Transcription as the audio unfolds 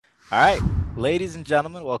All right, ladies and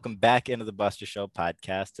gentlemen, welcome back into the Buster Show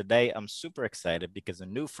podcast. Today, I'm super excited because a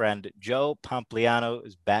new friend, Joe Pompliano,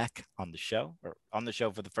 is back on the show, or on the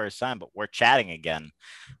show for the first time, but we're chatting again.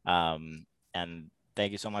 And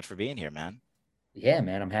thank you so much for being here, man. Yeah,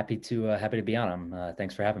 man, I'm happy to be on.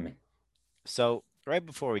 Thanks for having me. So, right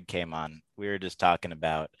before we came on, we were just talking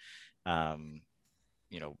about, um,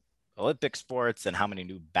 you know, Olympic sports and how many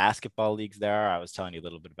new basketball leagues there are. I was telling you a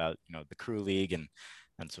little bit about, the Crew League and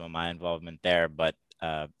some of my involvement there. But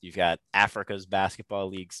you've got Africa's basketball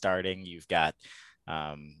league starting. You've got,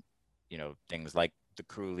 things like the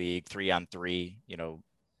Crew League, 3-on-3,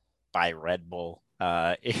 by Red Bull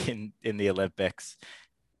in the Olympics.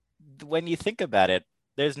 When you think about it,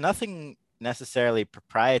 there's nothing necessarily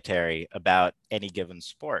proprietary about any given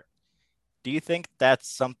sport. Do you think that's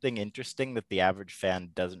something interesting that the average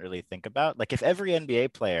fan doesn't really think about? Like if every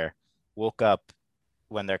NBA player woke up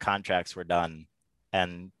when their contracts were done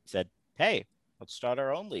and said, "Hey, let's start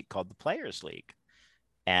our own league called the Players League."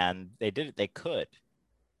 And they did it, they could.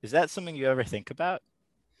 Is that something you ever think about?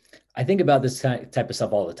 I think about this type of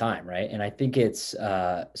stuff all the time, right? And I think it's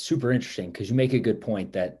super interesting because you make a good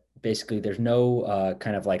point that basically there's no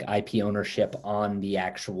kind of like IP ownership on the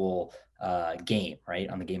actual game, right?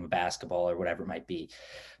 On the game of basketball or whatever it might be.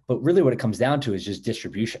 But really, what it comes down to is just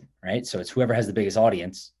distribution, right? So it's whoever has the biggest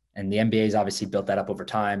audience. And the NBA's obviously built that up over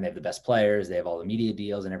time. They have the best players, they have all the media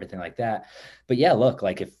deals and everything like that. But yeah, look,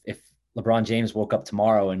 like if LeBron James woke up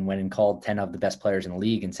tomorrow and went and called 10 of the best players in the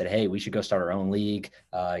league and said, "Hey, we should go start our own league.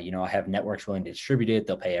 I have networks willing to distribute it.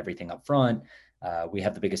 They'll pay everything up front. We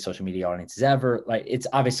have the biggest social media audiences ever." Like, it's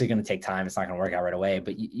obviously going to take time. It's not going to work out right away,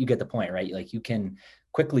 but you get the point, right? Like, you can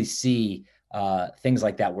quickly see things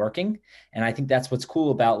like that working. And I think that's what's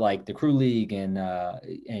cool about like the Crew League and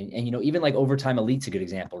even like Overtime Elite's a good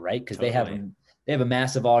example, right? Because Totally. they have a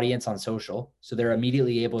massive audience on social, so they're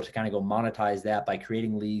immediately able to kind of go monetize that by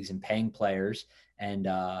creating leagues and paying players. And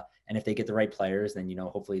if they get the right players, then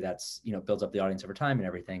hopefully that's builds up the audience over time and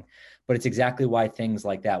everything. But it's exactly why things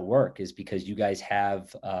like that work is because you guys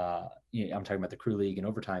have I'm talking about the Crew League and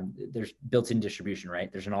Overtime. There's built-in distribution,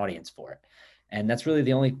 right? There's an audience for it. And that's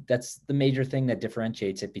the major thing that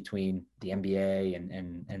differentiates it between the NBA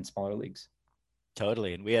and smaller leagues.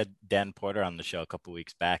 Totally. And we had Dan Porter on the show a couple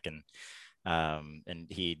weeks back, and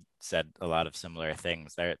he said a lot of similar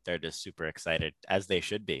things. They're just super excited, as they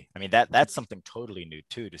should be. I mean, that's something totally new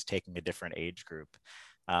too, just taking a different age group.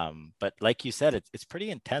 But like you said, it's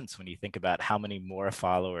pretty intense when you think about how many more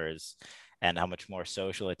followers and how much more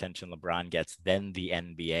social attention LeBron gets than the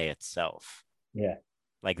NBA itself. Yeah.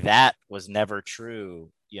 Like that was never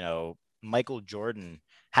true. Michael Jordan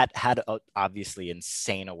had obviously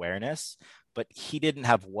insane awareness, but he didn't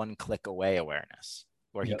have one click away awareness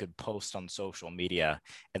where he Yep. could post on social media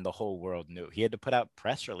and the whole world knew. He had to put out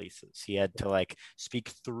press releases. He had to like speak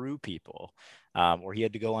through people, or he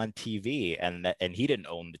had to go on TV, and he didn't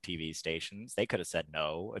own the TV stations. They could have said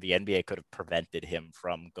no, or the NBA could have prevented him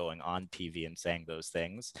from going on TV and saying those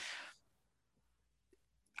things.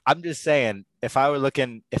 I'm just saying, if I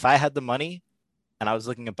had the money and I was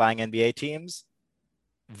looking at buying NBA teams,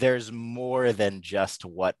 there's more than just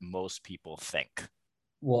what most people think.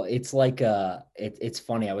 Well, it's like it's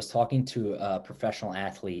funny. I was talking to a professional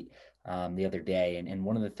athlete the other day, and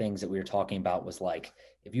one of the things that we were talking about was like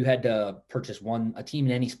if you had to purchase a team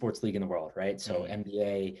in any sports league in the world, right? So Mm.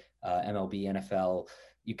 NBA, MLB, NFL,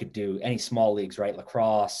 you could do any small leagues, right?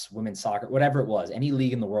 Lacrosse, women's soccer, whatever it was, any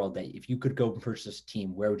league in the world that if you could go and purchase a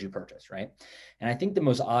team, where would you purchase, right? And I think the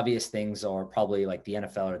most obvious things are probably like the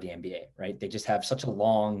NFL or the NBA, right? They just have such a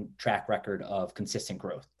long track record of consistent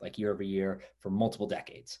growth, like year over year for multiple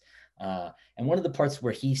decades. And one of the parts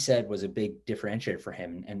where he said was a big differentiator for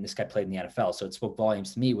him, and this guy played in the NFL, so it spoke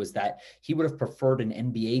volumes to me, was that he would have preferred an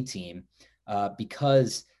NBA team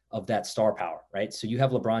because of that star power, right? So you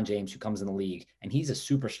have LeBron James who comes in the league, and he's a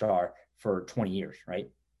superstar for 20 years, right?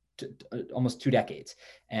 Almost 2 decades.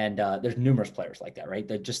 And there's numerous players like that,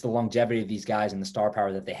 right? Just the longevity of these guys and the star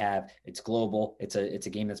power that they have. It's global. It's a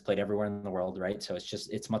game that's played everywhere in the world, right? So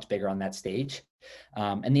it's much bigger on that stage.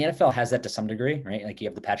 And the NFL has that to some degree, right? Like you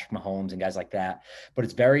have the Patrick Mahomes and guys like that, but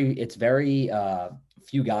it's very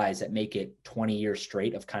few guys that make it 20 years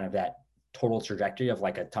straight of kind of that total trajectory of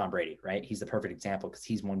like a Tom Brady, right? He's the perfect example because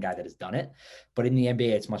he's one guy that has done it. But in the NBA,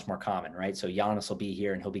 it's much more common, right? So Giannis will be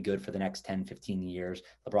here and he'll be good for the next 10, 15 years.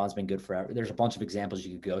 LeBron's been good forever. There's a bunch of examples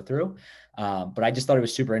you could go through. But I just thought it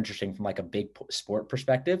was super interesting from like a big sport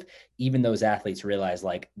perspective. Even those athletes realize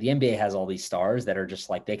like the NBA has all these stars that are just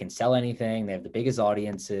like they can sell anything. They have the biggest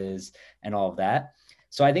audiences and all of that.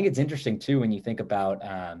 So I think it's interesting too when you think about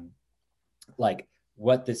like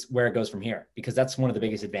where it goes from here, because that's one of the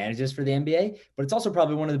biggest advantages for the NBA, but it's also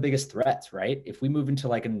probably one of the biggest threats, right? If we move into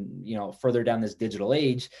like further down this digital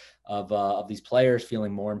age of these players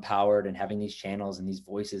feeling more empowered and having these channels and these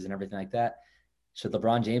voices and everything like that, should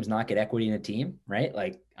LeBron James not get equity in a team, right?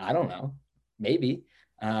 Like, I don't know, maybe.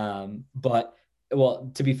 But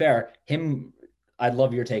well, to be fair, I'd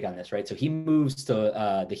love your take on this, right? So he moves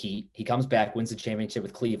to the Heat. He comes back, wins the championship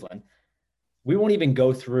with Cleveland. We won't even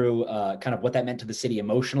go through kind of what that meant to the city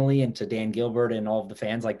emotionally and to Dan Gilbert and all of the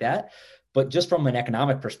fans like that. But just from an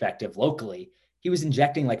economic perspective, locally, he was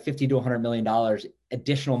injecting like $50 to $100 million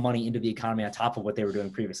additional money into the economy on top of what they were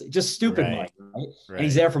doing previously. Just stupid money, right? And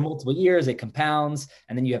he's there for multiple years. It compounds.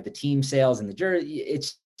 And then you have the team sales and the jersey.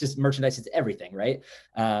 It's just merchandise. It's everything, right?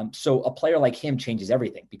 So a player like him changes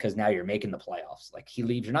everything, because now you're making the playoffs. Like, he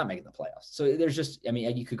leaves, you're not making the playoffs. So there's just, I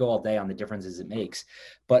mean, you could go all day on the differences it makes.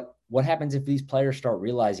 But what happens if these players start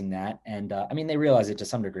realizing that? And I mean, they realize it to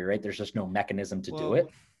some degree, right? There's just no mechanism to do it.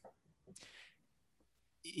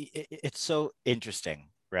 It's so interesting,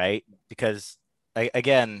 right? Because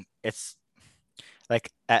again, it's like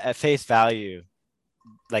at face value,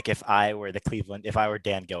 like if I were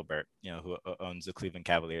Dan Gilbert, who owns the Cleveland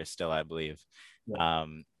Cavaliers still, I believe, Yeah.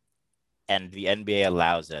 And the NBA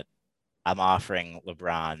allows it, I'm offering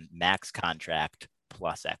LeBron max contract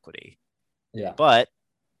plus equity. Yeah. But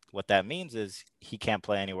what that means is he can't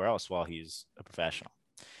play anywhere else while he's a professional.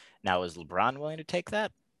 Now, is LeBron willing to take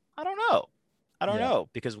that? I don't know. I don't know,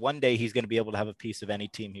 because one day he's going to be able to have a piece of any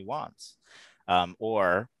team he wants,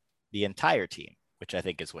 or the entire team, which I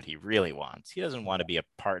think is what he really wants. He doesn't want to be a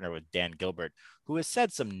partner with Dan Gilbert, who has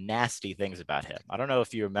said some nasty things about him. I don't know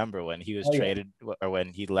if you remember when he was traded or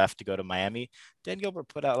when he left to go to Miami. Dan Gilbert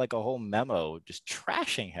put out like a whole memo just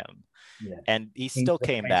trashing him. Yeah. And he still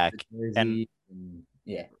came back and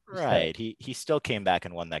yeah, right. He still came back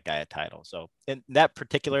and won that guy a title. So in that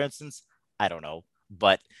particular instance, I don't know.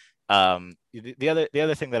 But the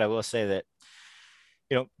other thing that I will say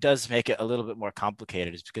that does make it a little bit more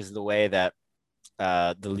complicated is because of the way that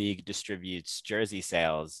the league distributes jersey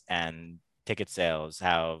sales and ticket sales,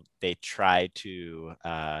 how they try to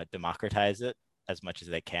democratize it as much as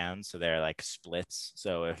they can. So they're like splits.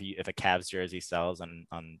 So if a Cavs jersey sells on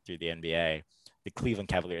through the NBA, the Cleveland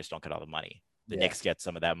Cavaliers don't get all the money. The Knicks get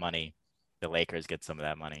some of that money. The Lakers get some of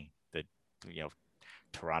that money. The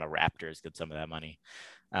Toronto Raptors get some of that money.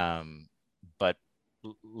 But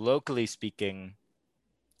locally speaking,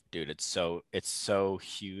 dude, it's so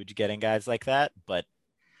huge getting guys like that. But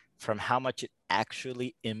from how much it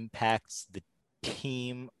actually impacts the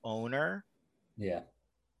team owner,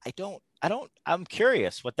 I'm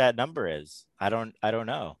curious what that number is. I don't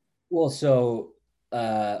know. Well, so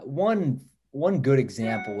one good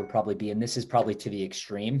example would probably be, and this is probably to the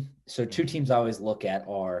extreme. So two teams I always look at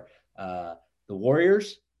are the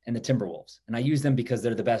Warriors and the Timberwolves. And I use them because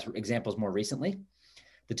they're the best examples more recently.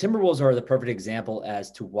 The Timberwolves are the perfect example as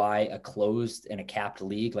to why a closed and a capped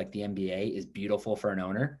league like the NBA is beautiful for an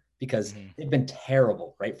owner, because they've been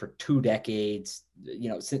terrible, right, for 2 decades.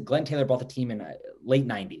 Since Glenn Taylor bought the team in late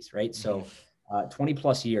 90s, right? So 20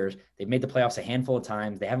 plus years, they've made the playoffs a handful of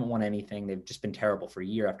times. They haven't won anything. They've just been terrible for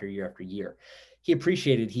year after year after year. He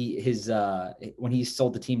appreciated his when he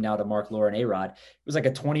sold the team now to Mark Lore and A-Rod, it was like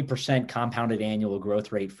a 20% compounded annual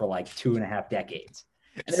growth rate for like 2.5 decades.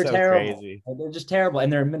 And they're so terrible. Crazy. They're just terrible.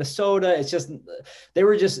 And they're in Minnesota. It's just, they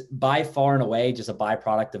were just by far and away just a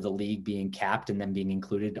byproduct of the league being capped and then being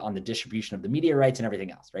included on the distribution of the media rights and everything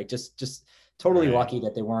else, right? Just totally lucky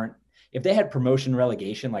that they weren't. If they had promotion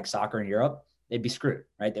relegation like soccer in Europe, they'd be screwed,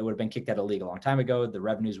 right? They would have been kicked out of the league a long time ago. The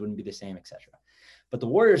revenues wouldn't be the same, et cetera. But the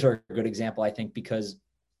Warriors are a good example, I think, because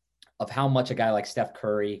of how much a guy like Steph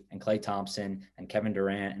Curry and Klay Thompson and Kevin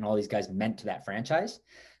Durant and all these guys meant to that franchise.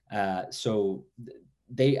 I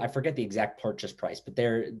forget the exact purchase price, but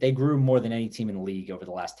they grew more than any team in the league over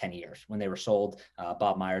the last 10 years when they were sold.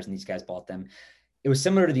 Bob Myers and these guys bought them. It was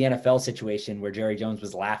similar to the NFL situation where Jerry Jones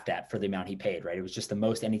was laughed at for the amount he paid, right? It was just the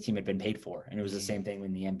most any team had been paid for. And it was the same thing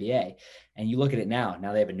in the NBA. And you look at it now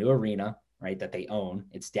they have a new arena, right, that they own.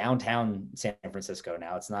 It's downtown San Francisco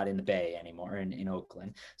now. It's not in the Bay anymore in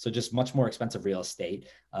Oakland. So just much more expensive real estate.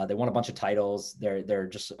 They won a bunch of titles. They're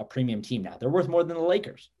just a premium team now. They're worth more than the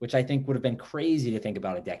Lakers, which I think would have been crazy to think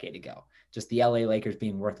about a decade ago. Just the LA Lakers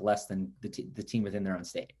being worth less than the team within their own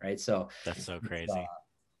state, right? So that's so crazy.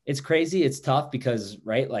 It's crazy. It's tough because,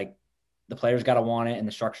 right, like the players got to want it and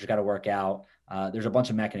the structure's got to work out. There's a bunch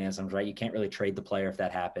of mechanisms, right? You can't really trade the player if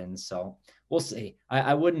that happens. So we'll see.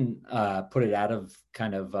 I wouldn't put it out of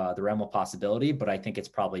kind of the realm of possibility, but I think it's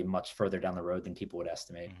probably much further down the road than people would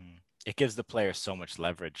estimate. It gives the player so much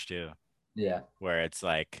leverage too. Yeah. Where it's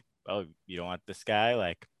like, oh, you don't want this guy?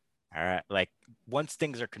 Like, all right. Like once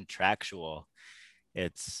things are contractual,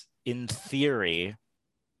 it's in theory,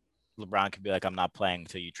 LeBron could be like, I'm not playing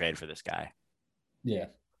until you trade for this guy. Yeah.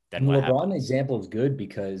 Then And the what LeBron happens? example is good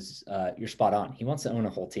because you're spot on. He wants to own a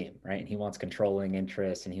whole team, right? And he wants controlling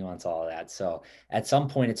interest and he wants all of that. So at some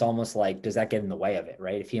point, it's almost like, does that get in the way of it,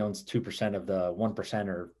 right? If he owns 2% of the 1%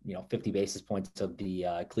 or, 50 basis points of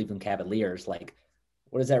the Cleveland Cavaliers, like,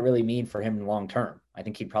 what does that really mean for him long term? I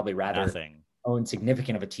think he'd probably rather Nothing. own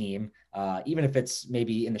significant of a team, even if it's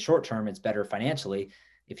maybe in the short term, it's better financially.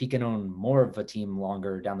 If he can own more of a team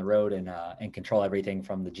longer down the road and control everything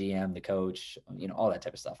from the GM, the coach, all that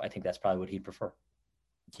type of stuff, I think that's probably what he'd prefer.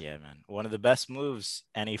 Yeah, man. One of the best moves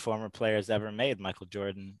any former player has ever made, Michael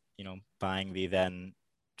Jordan, buying the then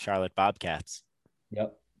Charlotte Bobcats.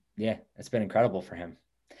 Yep. Yeah, it's been incredible for him.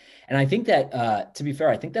 And I think that, to be fair,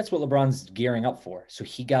 I think that's what LeBron's gearing up for. So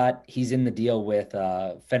he's in the deal with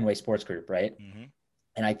Fenway Sports Group, right? Mm-hmm.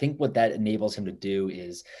 And I think what that enables him to do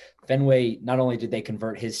is Fenway, not only did they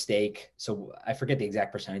convert his stake, so I forget the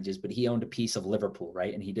exact percentages, but he owned a piece of Liverpool,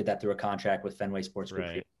 right? And he did that through a contract with Fenway Sports Group.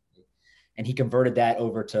 Right. And he converted that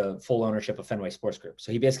over to full ownership of Fenway Sports Group.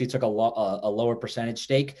 So he basically took a lower percentage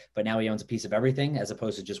stake, but now he owns a piece of everything as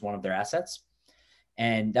opposed to just one of their assets.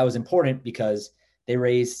 And that was important because they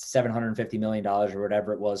raised $750 million or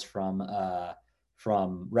whatever it was from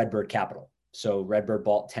Redbird Capital. So Redbird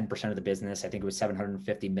bought 10% of the business. I think it was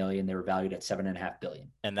 750 million. They were valued at 7.5 billion.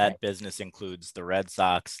 And Right. that business includes the Red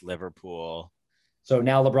Sox, Liverpool. So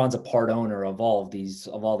now LeBron's a part owner of all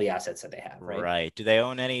the assets that they have, right? Right. Do they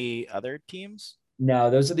own any other teams? No,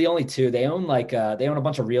 those are the only two. They own they own a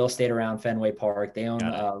bunch of real estate around Fenway Park. They own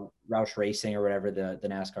Got it. Roush Racing or whatever the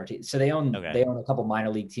NASCAR team. So Okay. they own a couple minor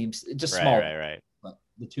league teams, just Right, small, right, right. but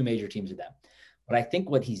the two major teams are them. But I think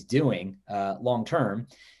what he's doing long term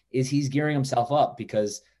is he's gearing himself up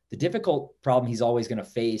because the difficult problem he's always going to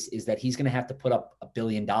face is that he's going to have to put up $1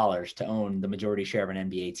 billion to own the majority share of an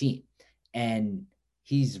NBA team. And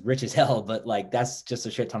he's rich as hell, but like that's just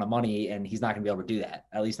a shit ton of money. And he's not going to be able to do that,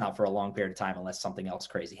 at least not for a long period of time, unless something else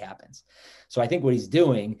crazy happens. So I think what he's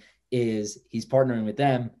doing is he's partnering with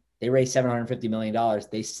them. They raised $750 million.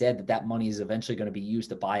 They said that that money is eventually going to be used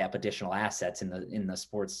to buy up additional assets in the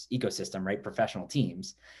sports ecosystem, right? Professional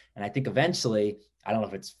teams. And I think eventually, I don't know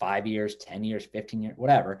if it's 5 years, 10 years, 15 years,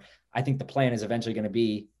 whatever. I think the plan is eventually going to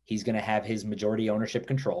be he's going to have his majority ownership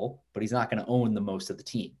control, but he's not going to own the most of the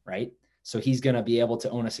team, right? So he's going to be able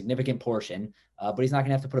to own a significant portion, but he's not going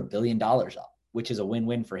to have to put $1 billion up, which is a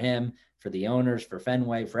win-win for him, for the owners, for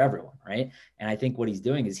Fenway, for everyone, right? And I think what he's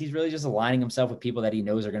doing is he's really just aligning himself with people that he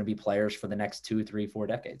knows are going to be players for the next 2, 3, 4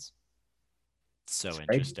 decades. So It's crazy.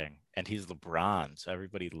 interesting. And he's LeBron, so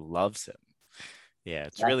everybody loves him. Yeah,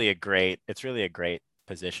 Exactly. it's really a great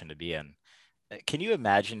position to be in. Can you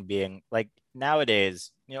imagine being like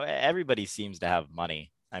nowadays, everybody seems to have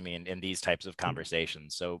money. I mean, in these types of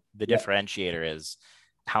conversations. So the Yep. differentiator is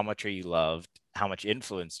how much are you loved? How much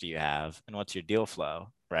influence do you have? And what's your deal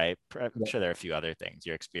flow? Right. I'm Yep. sure there are a few other things,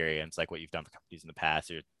 your experience, like what you've done for companies in the past,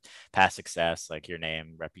 your past success, like your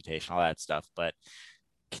name, reputation, all that stuff. But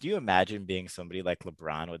can you imagine being somebody like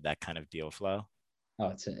LeBron with that kind of deal flow? Oh,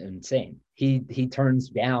 it's insane. He turns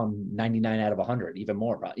down 99 out of 100, even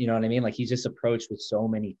more. You know what I mean? Like he's just approached with so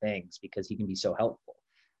many things because he can be so helpful.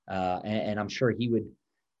 And I'm sure he would.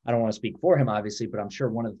 I don't want to speak for him, obviously, but I'm sure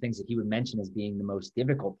one of the things that he would mention as being the most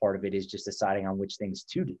difficult part of it is just deciding on which things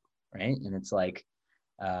to do, right? And it's like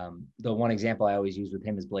the one example I always use with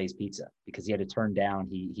him is Blaze Pizza because he had to turn down.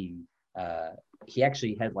 He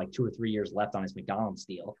actually had like 2 or 3 years left on his McDonald's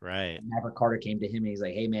deal. Right. And Maverick Carter came to him and he's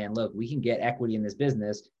like, "Hey man, look, we can get equity in this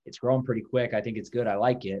business. It's growing pretty quick. I think it's good. I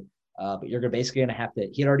like it. But you're basically gonna have to."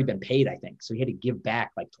 He had already been paid, I think, so he had to give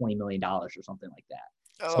back like $20 million or something like that.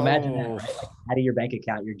 So imagine that, Oh, right? Like out of your bank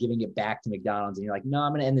account, you're giving it back to McDonald's, and you're like, "No,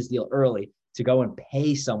 I'm gonna end this deal early to go and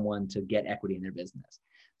pay someone to get equity in their business."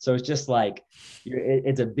 So it's just like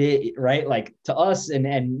it's a bit right. Like to us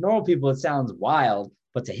and normal people, it sounds wild,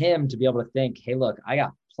 but to him, to be able to think, "Hey, look, I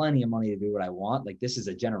got plenty of money to do what I want. Like this is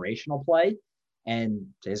a generational play." And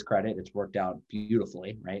to his credit, it's worked out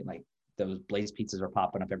beautifully, right? Like those Blaze pizzas are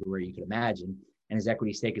popping up everywhere you could imagine, and his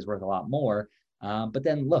equity stake is worth a lot more. But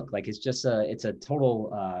then look, like it's a total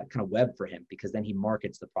kind of web for him because then he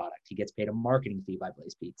markets the product. He gets paid a marketing fee by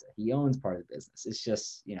Blaze Pizza. He owns part of the business. It's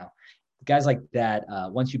just guys like that.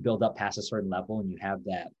 Once you build up past a certain level and you have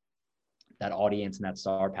that audience and that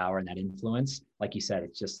star power and that influence, like you said,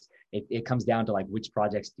 it's just it comes down to like which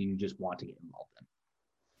projects do you just want to get involved in.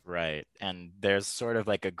 right. And there's sort of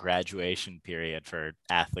like a graduation period for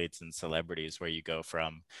athletes and celebrities where you go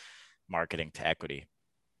from marketing to equity.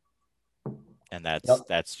 And Yep.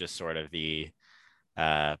 that's just sort of the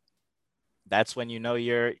uh, that's when you know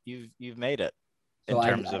you've made it So in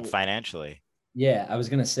terms of financially. yeah, I was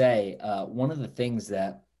gonna say one of the things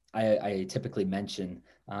that I typically mention,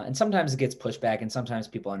 and sometimes it gets pushed back, and sometimes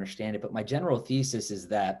people understand it, but my general thesis is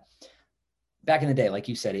that back in the day, like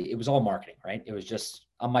you said, it was all marketing, right? It was just,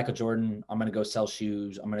 I'm Michael Jordan. I'm going to go sell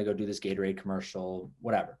shoes. I'm going to go do this Gatorade commercial,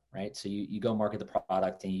 whatever, right? So you go market the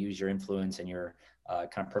product and you use your influence and your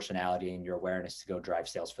kind of personality and your awareness to go drive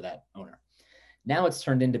sales for that owner. Now it's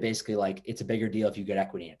turned into basically like it's a bigger deal if you get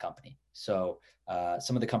equity in a company. So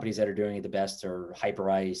some of the companies that are doing it the best are Hyper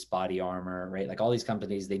Ice, Body Armor, right? Like all these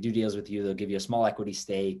companies, they do deals with you. They'll give you a small equity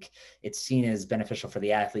stake. It's seen as beneficial for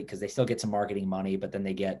the athlete because they still get some marketing money, but then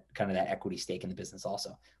they get kind of that equity stake in the business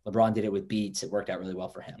also. LeBron did it with Beats. It worked out really well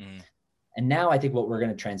for him. Mm. And now I think what we're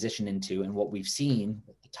going to transition into and what we've seen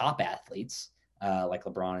with the top athletes, like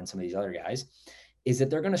LeBron and some of these other guys, is that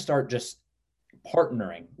they're going to start just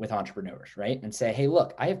partnering with entrepreneurs, right? And say, hey,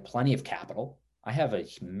 look, I have plenty of capital. I have a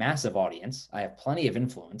massive audience. I have plenty of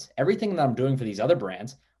influence. Everything that I'm doing for these other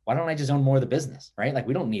brands, why don't I just own more of the business, right? Like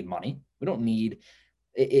we don't need money. We don't need,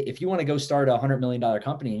 if you want to go start a $100 million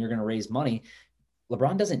company and you're going to raise money,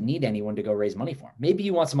 LeBron doesn't need anyone to go raise money for him. Maybe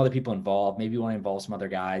you want some other people involved. Maybe you want to involve some other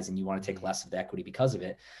guys and you want to take less of the equity because of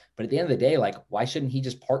it. But at the end of the day, like, why shouldn't he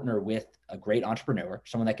just partner with a great entrepreneur,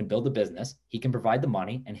 someone that can build the business? He can provide the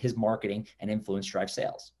money and his marketing and influence drive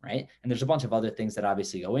sales, right? And there's a bunch of other things that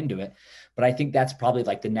obviously go into it. But I think that's probably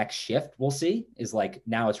like the next shift we'll see is like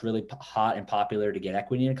now it's really hot and popular to get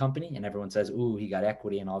equity in a company. And everyone says, ooh, he got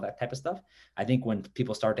equity and all that type of stuff. I think when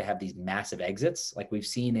people start to have these massive exits, like we've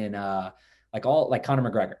seen in, like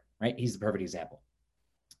Conor McGregor, right? He's the perfect example.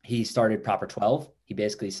 He started Proper 12. He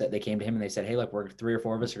basically said, they came to him and they said, hey, look, we're 3 or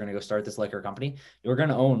 4 of us are going to go start this liquor company. We're going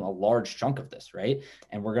to own a large chunk of this, right?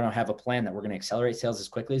 And we're going to have a plan that we're going to accelerate sales as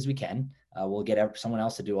quickly as we can. We'll get someone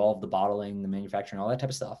else to do all of the bottling, the manufacturing, all that type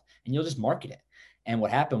of stuff, and you'll just market it. And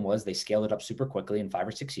what happened was they scaled it up super quickly in 5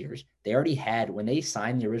 or 6 years. They already had, when they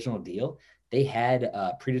signed the original deal, they had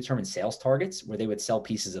predetermined sales targets where they would sell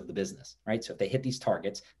pieces of the business, right? So if they hit these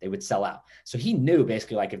targets, they would sell out. So he knew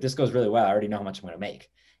basically like, if this goes really well, I already know how much I'm going to make.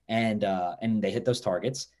 And they hit those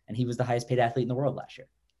targets, and he was the highest paid athlete in the world last year.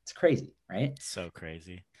 It's crazy, right? So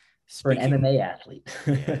crazy. For an Speaking, MMA athlete.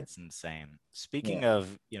 yeah, it's insane. Yeah. Speaking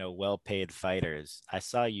of, well-paid fighters, I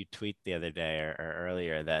saw you tweet the other day or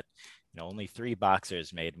earlier that, only three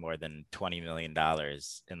boxers made more than $20 million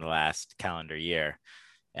in the last calendar year.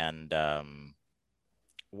 And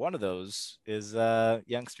one of those is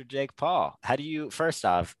youngster Jake Paul. First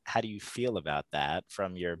off, how do you feel about that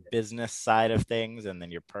from your business side of things and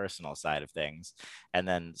then your personal side of things? And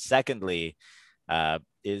then secondly,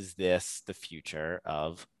 is this the future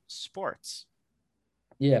of sports?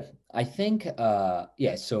 Yeah, I think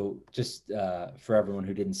yeah, so just for everyone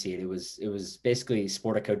who didn't see it, it was basically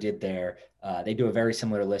Sportico did they do a very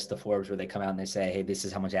similar list of Forbes where they come out and they say, hey, this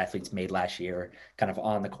is how much athletes made last year, kind of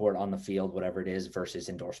on the court, on the field, whatever it is, versus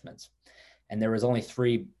endorsements. And there was only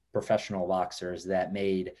three professional boxers that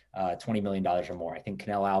made $20 million or more. I think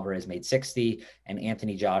Canelo Alvarez made 60 and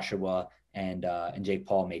Anthony Joshua and Jake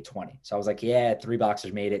Paul made 20. So I was like, yeah, three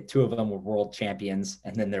boxers made it. Two of them were world champions.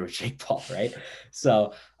 And then there was Jake Paul, right?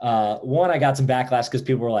 So one, I got some backlash because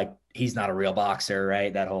people were like, he's not a real boxer,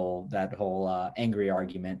 right? That whole angry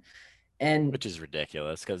argument. And Which is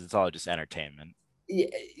ridiculous because it's all just entertainment.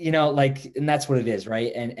 like, and that's what it is,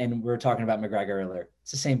 right? And we were talking about McGregor earlier.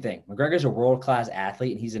 It's the same thing. McGregor's a world-class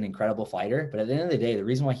athlete and he's an incredible fighter. But at the end of the day, the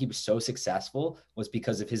reason why he was so successful was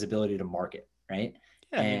because of his ability to market, right?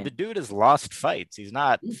 Yeah, I mean, the And dude has lost fights. He's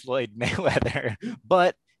not Floyd Mayweather,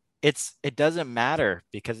 but it doesn't matter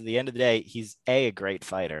because at the end of the day, he's a great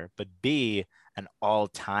fighter, but B, an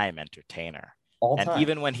all-time entertainer. all And time.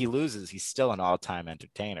 even when he loses, he's still an all-time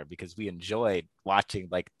entertainer because we enjoyed watching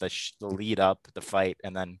like the lead up, the fight,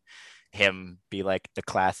 and then him be like the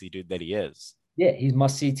classy dude that he is. Yeah, he's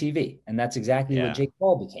must see TV. And that's exactly what Yeah. Jake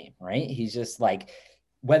Paul became, right? He's just like,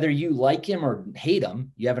 whether you like him or hate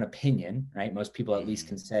him, you have an opinion, right? Most people at least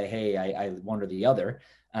Mm-hmm. can say, hey, I one or the other.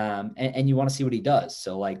 And you want to see what he does.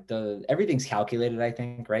 So like everything's calculated, I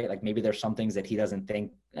think, right? Like maybe there's some things that he doesn't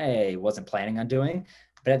think, hey, wasn't planning on doing.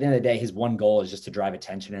 But at the end of the day, his one goal is just to drive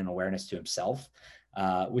attention and awareness to himself,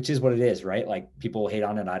 which is what it is, right? Like people hate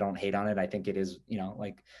on it. I don't hate on it. I think it is,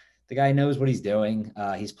 like the guy knows what he's doing.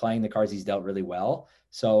 He's playing the cards he's dealt really well.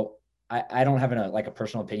 So I don't have a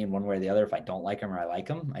personal opinion one way or the other. If I don't like him or I like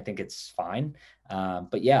him, I think it's fine.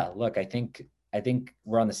 But yeah, look, I think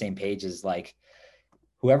we're on the same page as like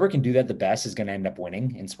whoever can do that the best is going to end up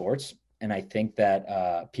winning in sports. And I think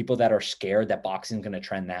that people that are scared that boxing is going to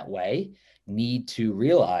trend that way need to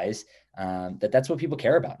realize That's what people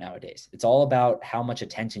care about nowadays. It's all about how much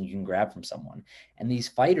attention you can grab from someone. And these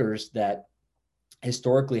fighters that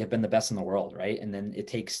historically have been the best in the world, right? And then it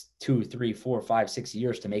takes 2, 3, 4, 5, 6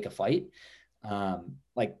 years to make a fight.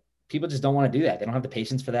 Like people just don't want to do that. They don't have the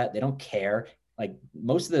patience for that. They don't care. Like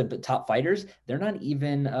most of the top fighters, they're not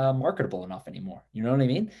even marketable enough anymore. You know what I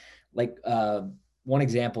mean? Like one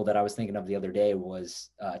example that I was thinking of the other day was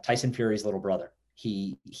Tyson Fury's little brother.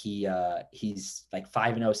 He's like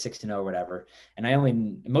 5-0, 6-0, whatever.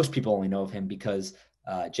 And most people only know of him because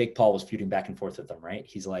Jake Paul was feuding back and forth with him, right?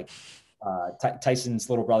 He's like, Tyson's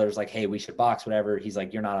little brother is like, hey, we should box, whatever. He's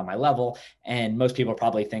like, you're not on my level. And most people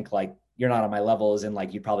probably think like, you're not on my level as in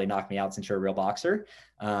like, you'd probably knock me out since you're a real boxer.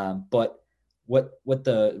 But what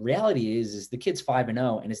the reality is the kid's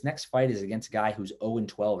 5-0 and his next fight is against a guy who's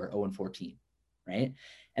 0-12 or 0-14, right?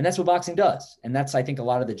 And that's what boxing does. And that's, I think, a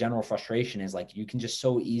lot of the general frustration is like, you can just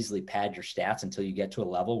so easily pad your stats until you get to a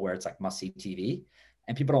level where it's like must see TV,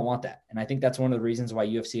 and people don't want that. And I think that's one of the reasons why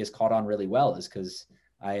UFC has caught on really well is because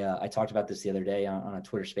I talked about this the other day on a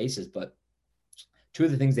Twitter Spaces, but two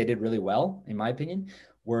of the things they did really well, in my opinion,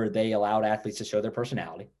 were they allowed athletes to show their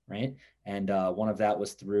personality, right? And one of that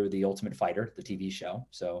was through The Ultimate Fighter, the TV show.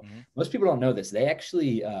 So most people don't know this. They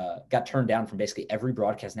actually got turned down from basically every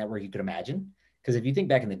broadcast network you could imagine. Because if you think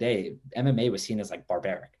back in the day, MMA was seen as like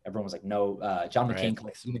barbaric. Everyone was like, no, John McCain. Right,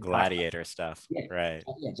 like some gladiator stuff. Yeah. Right.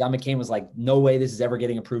 Yeah. John McCain was like, no way this is ever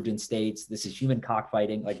getting approved in states. This is human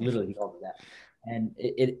cockfighting. Like literally he called it that. And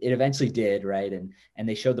it eventually did, right? And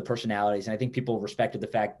they showed the personalities. And I think people respected the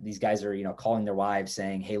fact that these guys are, calling their wives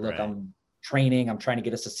saying, hey, look, right, I'm training. I'm trying to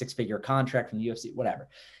get us a 6-figure contract from the UFC, whatever.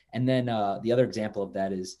 And then the other example of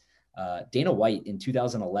that is Dana White in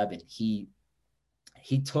 2011.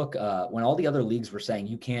 He took when all the other leagues were saying,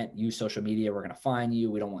 you can't use social media, we're going to fine you,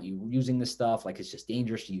 we don't want you using this stuff, like it's just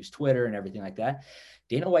dangerous to use Twitter and everything like that.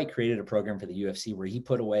 Dana White created a program for the UFC where he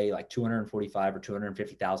put away like $245,000 or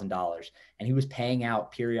 $250,000, and he was paying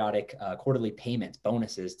out periodic quarterly payments,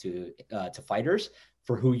 bonuses to fighters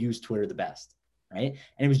for who used Twitter the best, right?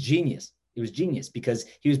 And it was genius. It was genius because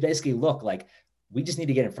he was basically, look, like, we just need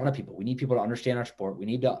to get in front of people. We need people to understand our sport. We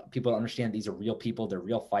need people to understand these are real people. They're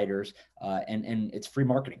real fighters. And it's free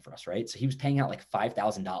marketing for us, right? So he was paying out like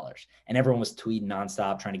 $5,000 and everyone was tweeting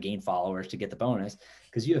nonstop, trying to gain followers to get the bonus,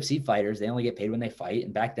 because UFC fighters, they only get paid when they fight.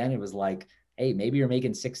 And back then it was like, hey, maybe you're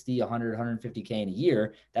making 60, 100, 150K in a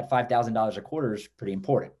year. That $5,000 a quarter is pretty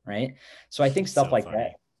important, right? So I think stuff so like funny.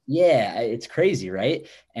 That. Yeah, it's crazy, right?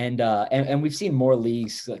 And we've seen more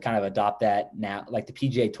leagues kind of adopt that now. Like the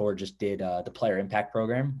PGA Tour just did the Player Impact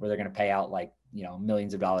Program, where they're going to pay out like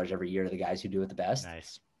millions of dollars every year to the guys who do it the best.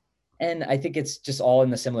 Nice. And I think it's just all in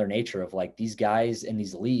the similar nature of like these guys in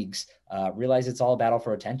these leagues realize it's all a battle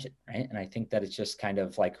for attention, right? And I think that it's just kind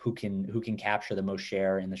of like who can capture the most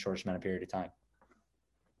share in the shortest amount of period of time.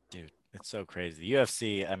 Dude, it's so crazy. The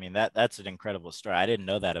UFC, I mean, that's an incredible story. I didn't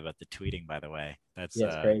know that about the tweeting, by the way. That's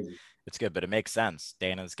it's crazy. It's good, but it makes sense.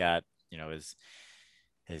 Dana's got,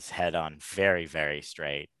 his head on very, very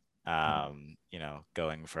straight.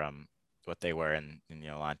 Going from what they were in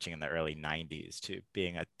launching in the early 90s to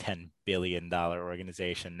being a $10 billion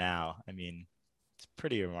organization now. I mean, it's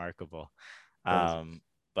pretty remarkable.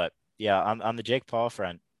 But yeah, on the Jake Paul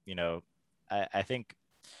front, I think,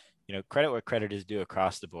 credit where credit is due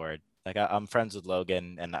across the board. Like I'm friends with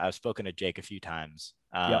Logan and I've spoken to Jake a few times.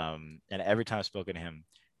 And every time I've spoken to him,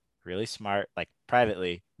 really smart, like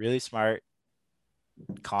privately, really smart,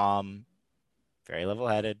 calm, very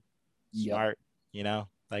level-headed, smart,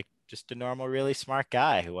 like just a normal, really smart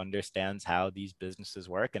guy who understands how these businesses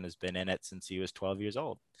work and has been in it since he was 12 years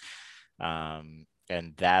old. And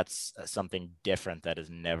that's something different that has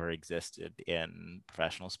never existed in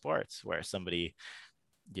professional sports, where somebody,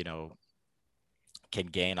 can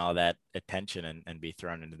gain all that attention and be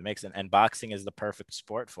thrown into the mix. And boxing is the perfect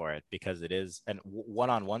sport for it, because it is, and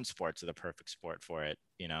one-on-one sports are the perfect sport for it,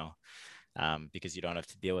 because you don't have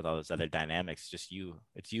to deal with all those other dynamics. Just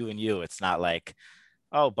it's you and you. It's not like,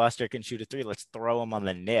 oh, Buster can shoot a 3, let's throw him on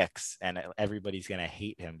the Knicks and everybody's going to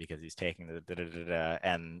hate him because he's taking the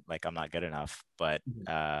and like, I'm not good enough. But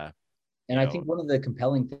and I think one of the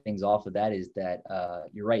compelling things off of that is that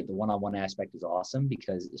you're right. The one-on-one aspect is awesome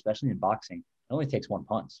because, especially in boxing, it only takes one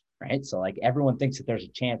punch, right? So like everyone thinks that there's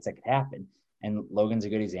a chance that could happen. And Logan's a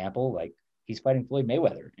good example. Like he's fighting Floyd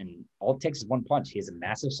Mayweather and all it takes is one punch. He has a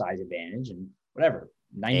massive size advantage and whatever.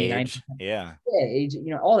 99 age, yeah, age,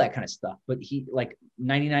 all that kind of stuff. But he, like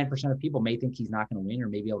 99% of people may think he's not going to win or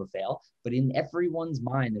may be able to fail. But in everyone's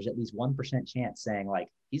mind, there's at least 1% chance saying like,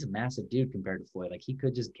 he's a massive dude compared to Floyd. Like he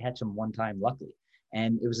could just catch him one time, luckily.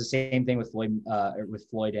 And it was the same thing with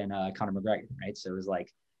Floyd and Conor McGregor, right? So it was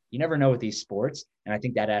like, You never know with these sports. And I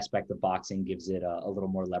think that aspect of boxing gives it a little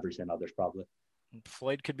more leverage than others, probably.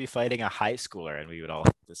 Floyd could be fighting a high schooler and we would all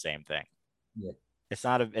think the same thing. Yeah. It's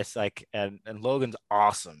not a, it's like, and Logan's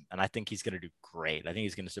awesome. And I think he's going to do great. I think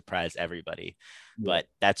he's going to surprise everybody. Yeah. But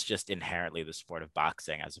that's just inherently the sport of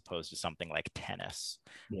boxing as opposed to something like tennis,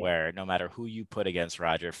 Yeah. where no matter who you put against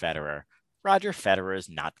Roger Federer is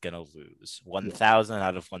not going to lose Yeah. 1,000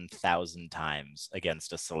 out of 1,000 times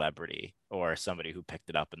against a celebrity or somebody who picked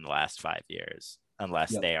it up in the last 5 years,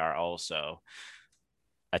 unless Yep. they are also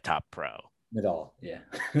a top pro. At all. Yeah.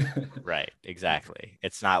 Right, exactly.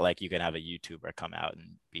 It's not like you can have a YouTuber come out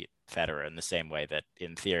and beat Federer in the same way that,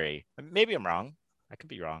 in theory, maybe I'm wrong. I could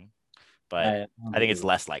be wrong, but don't I think it's believe it.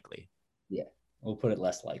 less likely. Yeah. We'll put it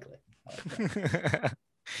less likely. I like that.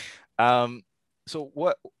 um, so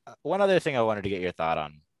what? One other thing I wanted to get your thought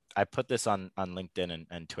on. I put this on LinkedIn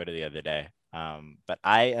and Twitter the other day. But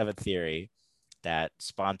I have a theory that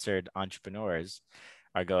sponsored entrepreneurs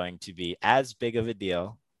are going to be as big of a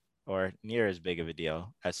deal or near as big of a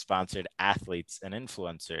deal as sponsored athletes and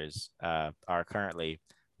influencers are currently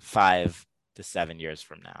 5 to 7 years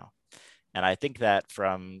from now. And I think that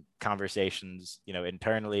from conversations,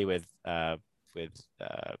 internally with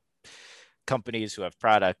companies who have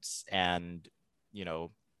products, and you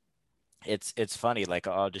know, it's funny. Like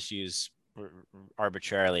I'll just use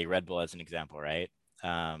arbitrarily Red Bull as an example, right?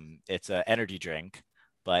 It's an energy drink,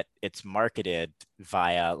 but it's marketed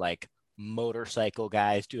via like motorcycle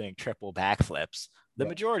guys doing triple backflips. The Yeah.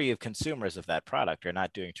 majority of consumers of that product are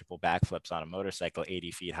not doing triple backflips on a motorcycle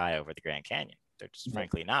 80 feet high over the Grand Canyon. They're just Yeah.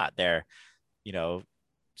 frankly not. They're, you know,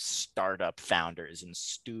 startup founders and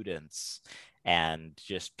students and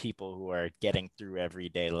just people who are getting through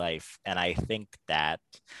everyday life. And I think that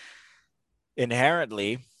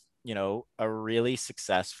inherently, a really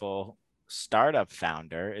successful startup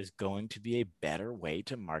founder is going to be a better way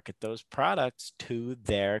to market those products to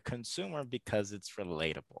their consumer because it's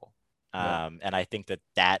relatable. Yeah. And I think that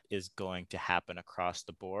that is going to happen across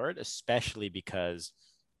the board, especially because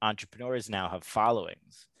entrepreneurs now have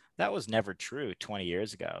followings. That was never true 20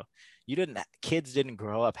 years ago. Kids didn't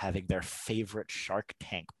grow up having their favorite Shark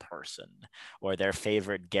Tank person or their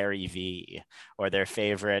favorite Gary V or their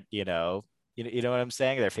favorite, you know what I'm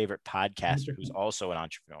saying? Their favorite podcaster who's 100%. also an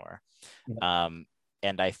entrepreneur. Yeah.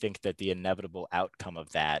 And I think that the inevitable outcome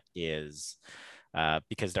of that is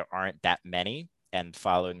because there aren't that many and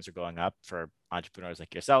followings are going up for entrepreneurs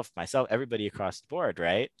like yourself, myself, everybody across the board,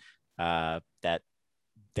 right? That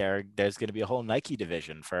there's going to be a whole Nike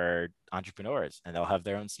division for entrepreneurs, and they'll have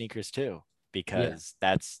their own sneakers too, Yeah. because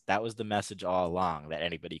that was the message all along, that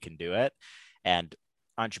anybody can do it. And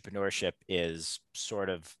entrepreneurship is sort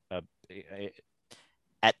of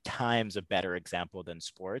at times a better example than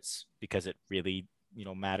sports because it really you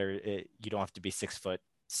don't have to be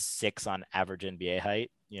 6'6" on average NBA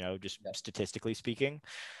height, just Yeah. statistically speaking.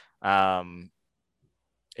 um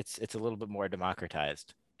it's a little bit more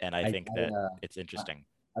democratized, and I I, think that it's I, interesting.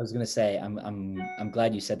 I was gonna say I'm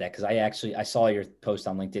glad you said that because I saw your post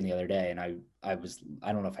on LinkedIn the other day and I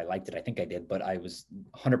don't know if I liked it, I think I did, but I was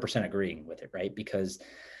 100% agreeing with it, right? Because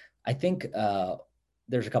I think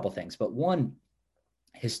there's a couple things, but one,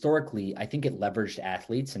 historically, I think it leveraged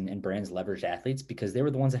athletes and brands leveraged athletes because they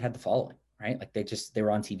were the ones that had the following, right? Like they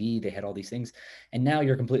were on TV, they had all these things. And now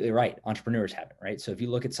you're completely right. Entrepreneurs have it, right? So if you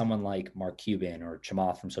look at someone like Mark Cuban or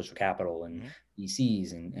Chamath from Social Capital and Mm-hmm.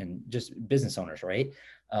 VCs and just business owners, right?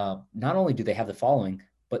 Not only do they have the following,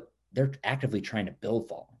 but they're actively trying to build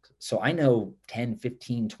followings. So I know 10,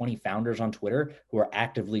 15, 20 founders on Twitter who are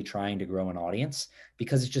actively trying to grow an audience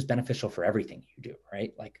because it's just beneficial for everything you do,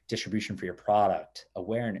 right? Like distribution for your product,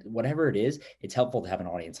 awareness, whatever it is, it's helpful to have an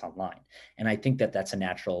audience online. And I think that that's a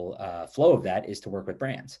natural flow of that is to work with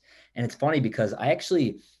brands. And it's funny because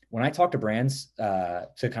when I talk to brands to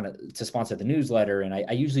sponsor the newsletter, and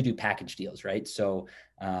I usually do package deals, right? So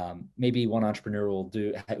maybe one entrepreneur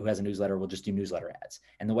who has a newsletter will just do newsletter ads.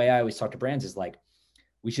 And the way I always talk to brands is like,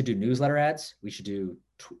 we should do newsletter ads. We should do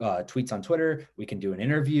tweets on Twitter. We can do an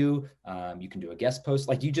interview. You can do a guest post.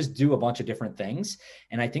 Like you just do a bunch of different things.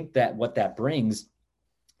 And I think that what that brings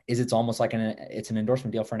is it's almost like it's an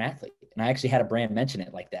endorsement deal for an athlete. And I actually had a brand mention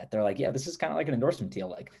it like that. They're like, yeah, this is kind of like an endorsement deal.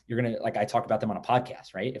 Like I talk about them on a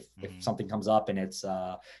podcast, right? If something comes up and it's,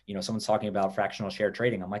 someone's talking about fractional share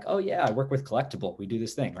trading, I'm like, oh yeah, I work with Collectible. We do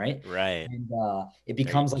this thing, right? Right. And it There, you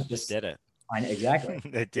becomes like just this. did it. Exactly.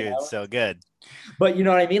 That dude's so good. But you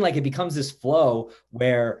know what I mean? Like it becomes this flow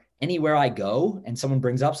where anywhere I go and someone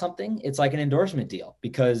brings up something, it's like an endorsement deal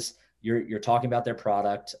because you're talking about their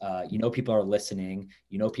product. You know, people are listening.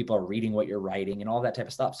 You know, people are reading what you're writing and all that type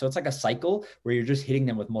of stuff. So it's like a cycle where you're just hitting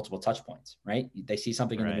them with multiple touch points, right? They see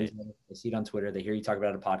something in the news, Right. they see it on Twitter, they hear you talk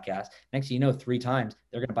about a podcast. Next thing you know, 3 times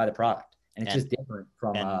they're going to buy the product, and it's And just different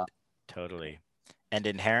from. and totally. And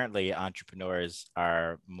inherently entrepreneurs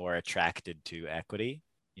are more attracted to equity,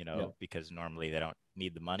 Yeah, because normally they don't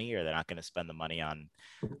need the money or they're not going to spend the money on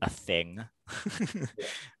a thing.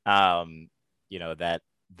 yeah, um,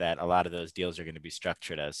 that a lot of those deals are going to be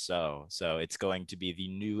structured as so it's going to be the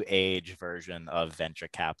new age version of venture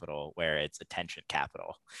capital where it's attention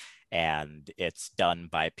capital, and it's done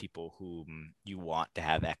by people whom you want to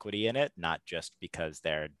have equity in it, not just because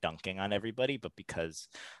they're dunking on everybody, but because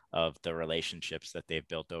of the relationships that they've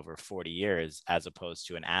built over 40 years, as opposed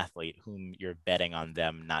to an athlete whom you're betting on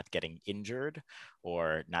them not getting injured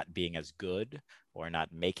or not being as good or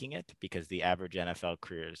not making it, because the average NFL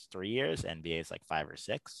career is 3 years, NBA is like 5 or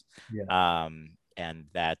 6. yeah. And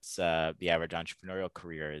that's the average entrepreneurial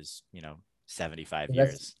career is, 75 So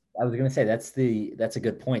that's. years. I was gonna say that's a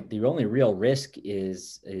good point. The only real risk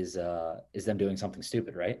is them doing something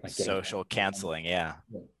stupid, right? Like getting. Social canceling, yeah.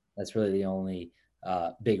 That's really the only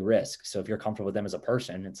big risk. So if you're comfortable with them as a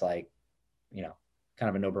person, it's like, you know, kind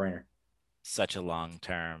of a no brainer. Such a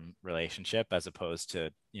long-term relationship as opposed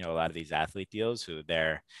to, a lot of these athlete deals who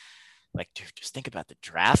they're like, dude, just think about the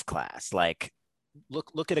draft class. Like,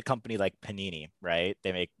 look at a company like Panini, right?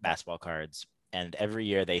 They make basketball cards, and every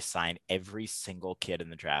year they sign every single kid in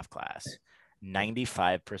the draft class.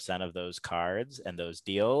 95% of those cards and those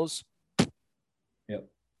deals, Yep.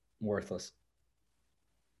 Worthless.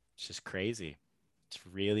 it's just crazy. It's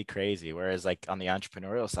really crazy. Whereas like on the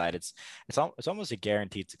entrepreneurial side, it's almost a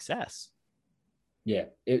guaranteed success. Yeah.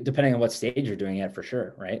 Depending on what stage you're doing it, for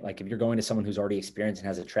sure. Right. Like if you're going to someone who's already experienced and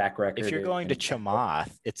has a track If record you're going to and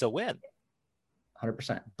Chamath, it's a win,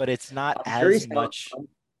 100%. but it's not I'm as curious how, much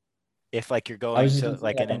if like you're I going was just to going to say,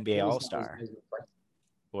 like an I'm NBA curious how those All-Star. guys would price.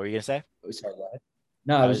 What were you gonna say? Oh, sorry, go ahead.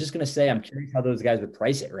 No, I I was was just going to say, I'm curious how those guys would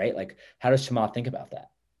price it, right? Like, how does Shama think about that?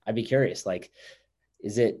 I'd be curious. Like,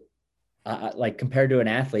 is it like compared to an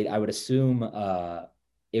athlete, I would assume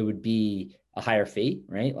it would be a higher fee,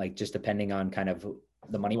 right? Like just depending on kind of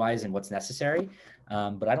the money wise and what's necessary.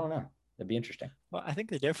 But I don't know. That'd be interesting. Well, I think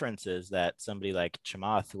the difference is that somebody like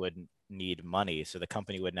Chamath wouldn't need money, so the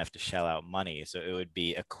company wouldn't have to shell out money, so it would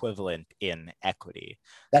be equivalent in equity. So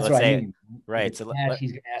That's let's what I say, mean. If right? it's So cash,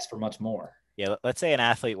 he's going to ask for much more. yeah, let's say an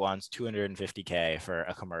athlete wants 250K for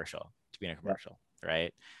a commercial to be in a Yeah. commercial,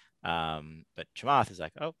 right? But Chamath is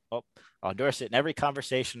like, oh, I'll endorse it in every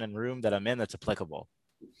conversation and room that I'm in that's applicable,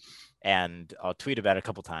 and I'll tweet about it a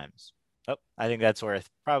couple times. Oh, I think that's worth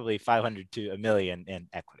probably 500 to a million in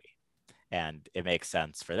equity, and it makes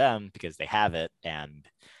sense for them because they have it, and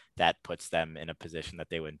that puts them in a position that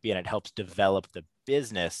they wouldn't be, and it helps develop the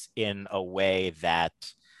business in a way that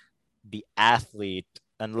the athlete,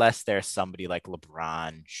 unless there's somebody like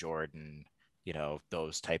LeBron, Jordan,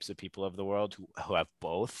 those types of people of the world who have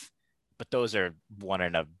both, but those are one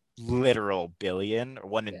in a literal billion or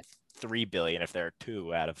one in Yeah. 3 billion if there are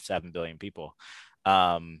 2 out of 7 billion people.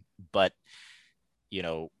 But you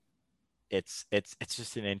know, it's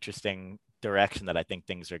just an interesting direction that I think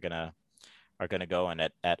things are gonna go in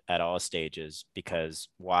at all stages, because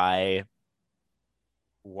why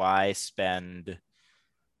spend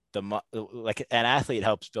like an athlete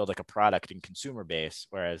helps build like a product and consumer base,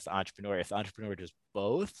 whereas if the entrepreneur does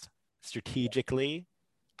both strategically,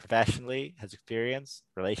 professionally, has experience,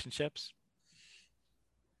 relationships.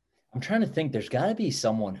 I'm trying to think. There's got to be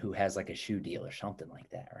someone who has like a shoe deal or something like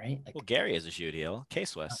that, right? Well, Like, Gary has a shoe deal,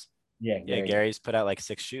 K-Swiss. yeah, Yeah, Gary. Gary's put out like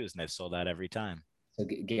 6 shoes and they've sold out every time. So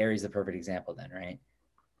Gary's the perfect example then, right?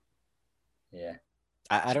 Yeah.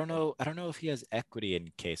 I don't know. I don't know if he has equity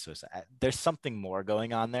in Quesos. There's something more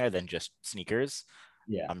going on there than just sneakers,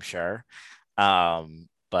 Yeah. I'm sure.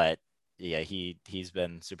 But yeah, he's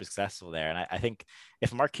been super successful there, and I think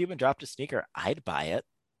if Mark Cuban dropped a sneaker, I'd buy it.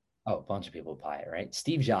 Oh, a bunch of people buy it, right?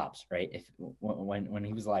 Steve Jobs, right? If when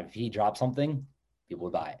he was alive, if he dropped something, people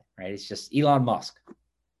would buy it, right? It's just Elon Musk.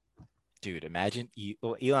 Dude, imagine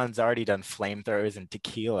well, Elon's already done flamethrowers and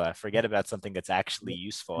tequila. Forget about something that's actually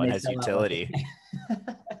useful And and they has sell out like utility.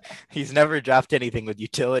 He's never dropped anything with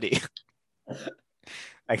utility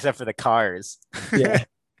except for the cars. yeah.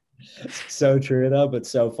 So true though, but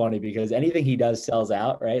so funny because anything he does sells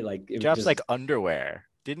out, right? Like it was Drops just like underwear.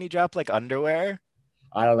 Didn't he drop like underwear?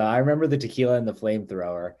 I don't know. I remember the tequila and the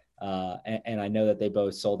flamethrower. And I know that they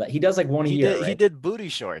both sold that. He does like one a He year, did he right? did booty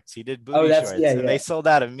shorts. He did Oh, booty that's yeah, shorts and yeah. they sold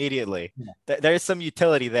out immediately. Yeah. There's some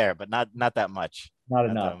utility there, but not that much. Not Not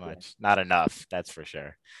enough. that Yeah. much. Not enough, that's for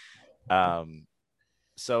sure. Um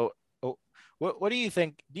so What do you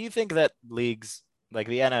think? Do you think that leagues like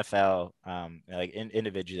the NFL, like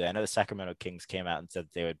individually, I know the Sacramento Kings came out and said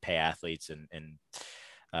they would pay athletes in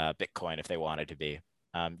Bitcoin if they wanted to be.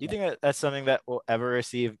 Do you think that that's something that will ever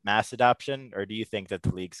receive mass adoption, or do you think that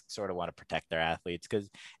the leagues sort of want to protect their athletes? Because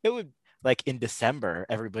it would, like in December,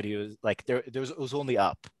 everybody was like it was only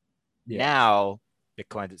up. Yeah. Now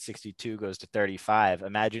Bitcoin's at 62, goes to 35.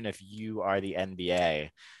 Imagine if you are the NBA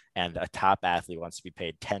and a top athlete wants to be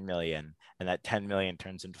paid 10 million and that 10 million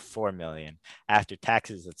turns into 4 million. After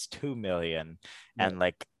taxes, it's 2 million. Yeah. And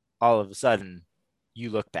like all of a sudden you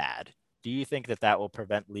look bad. Do you think that that will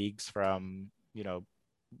prevent leagues from,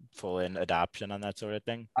 full in adoption on that sort of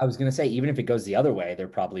thing? I was gonna say, even if it goes the other way, they're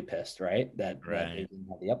probably pissed, right? That they Right. didn't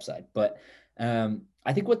have the upside. But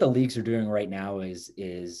I think what the leagues are doing right now is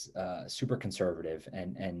super conservative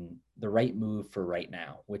and the right move for right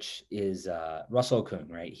now, which is Russell Okung,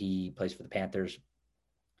 right? He plays for the Panthers.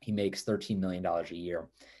 He makes $13 million a year.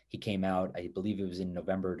 He came out, I believe it was in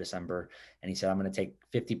November or December, and he said, "I'm going to take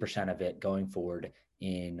 50% of it going forward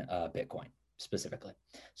in Bitcoin specifically."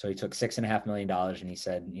 So he took $6.5 million, and he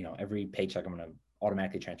said, every paycheck I'm going to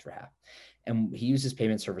automatically transfer half. And he uses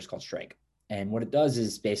payment service called Strike. And what it does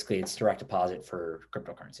is basically it's direct deposit for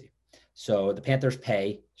cryptocurrency. So the Panthers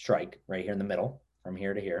pay Strike right here in the middle from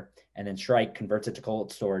here to here, and then Strike converts it to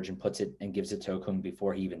cold storage and puts it and gives it to Okung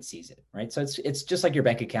before he even sees it, right? So it's just like your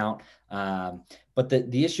bank account. But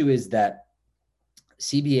the issue is that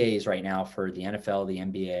CBAs right now for the NFL, the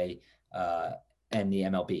NBA, and the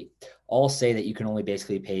MLB all say that you can only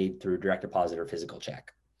basically pay through direct deposit or physical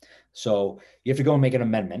check. So you have to go and make an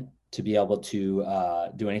amendment to be able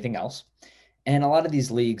to do anything else. And a lot of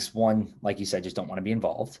these leagues, one, like you said, just don't want to be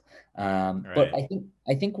involved. But Right.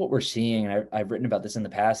 I think what we're seeing, and I've written about this in the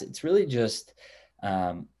past, it's really just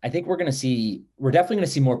I think we're definitely going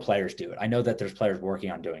to see more players do it. I know that there's players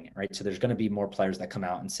working on doing it, right? So there's going to be more players that come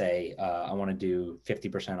out and say, I want to do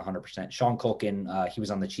 50%, 100%. Sean Culkin, he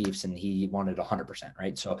was on the Chiefs and he wanted 100%,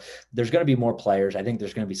 right? So there's going to be more players. I think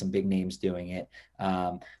there's going to be some big names doing it.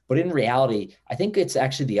 But in reality, I think it's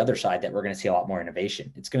actually the other side that we're going to see a lot more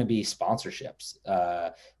innovation. It's going to be sponsorships.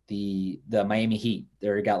 The Miami Heat,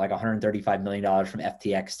 they got like $135 million from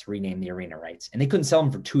FTX to rename the arena rights, and they couldn't sell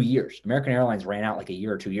them for 2 years. American Airlines ran out like a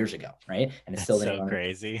year or 2 years ago, right? And it That's still didn't so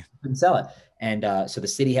crazy. couldn't sell it. And so the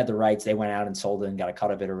city had the rights. They went out and sold it and got a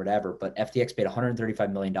cut of it or whatever. But FTX paid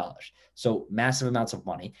 $135 million. So massive amounts of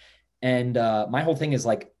money. And my whole thing is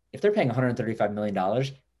like, if they're paying $135 million,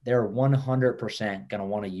 they're 100% going to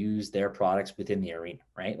want to use their products within the arena,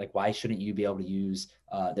 right? Like, why shouldn't you be able to use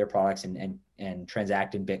their products and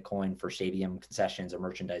transact in Bitcoin for stadium concessions or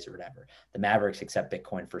merchandise or whatever? The Mavericks accept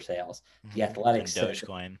Bitcoin for sales. The And Athletics,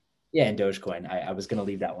 Dogecoin. yeah, and Dogecoin. I was going to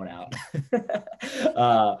leave that one out.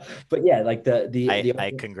 But yeah, like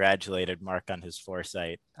I congratulated Mark on his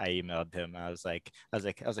foresight. I emailed him. I was like,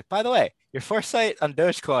 by the way, your foresight on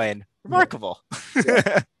Dogecoin, yeah, remarkable.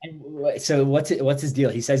 yeah. And so what's his deal?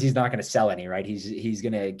 He says he's not going to sell any, right? He's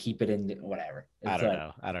going to keep it in whatever. I It's don't like,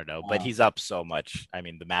 know. I don't know. But um, he's up so much. I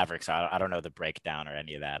mean, the Mavericks, I don't know the breakdown or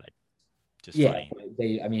any of that. Just yeah,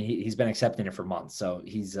 funny. I mean, he's been accepting it for months, so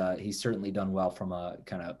he's certainly done well from a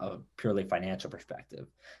kind of a purely financial perspective.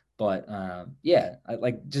 But yeah,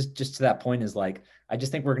 like just to that point is like I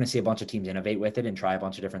just think we're going to see a bunch of teams innovate with it and try a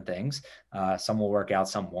bunch of different things. Some will work out,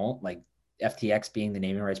 some won't. Like FTX being the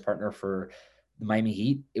naming rights partner for the Miami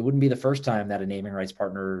Heat, it wouldn't be the first time that a naming rights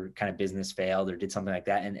partner kind of business failed or did something like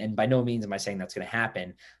that. And by no means am I saying that's going to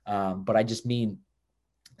happen, but I just mean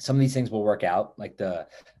some of these things will work out. Like the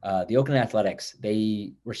Oakland Athletics,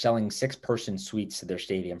 they were selling 6-person suites to their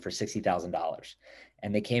stadium for $60,000,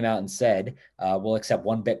 and they came out and said, "We'll accept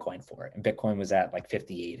one Bitcoin for it." And Bitcoin was at like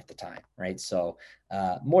 58 at the time, right? So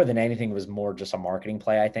more than anything, it was more just a marketing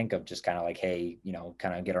play, I think, of just kind of like, hey,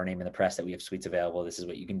 kind of get our name in the press that we have suites available. This is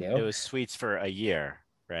what you can It do. was sweets for a year,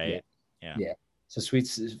 Yeah. right? Yeah. Yeah. So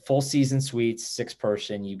suites, full season suites,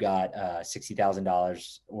 6-person, you got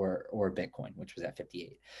 $60,000 or Bitcoin, which was at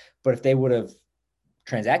 58. But if they would have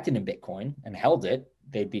transacted in Bitcoin and held it,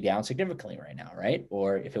 they'd be down significantly right now, right?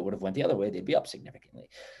 Or if it would have went the other way, they'd be up significantly.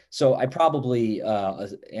 So I probably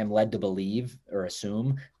am led to believe or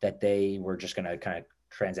assume that they were just going to kind of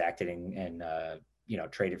transact it and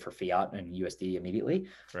trade it for fiat and USD immediately.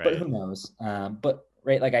 But Right. who knows? But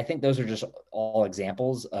right, like I think those are just all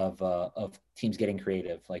examples of teams getting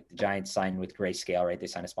creative. Like the Giants signed with Grayscale, right? They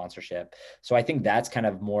signed a sponsorship. So I think that's kind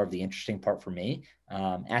of more of the interesting part for me.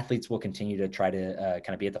 Athletes will continue to try to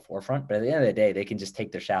kind of be at the forefront, but at the end of the day, they can just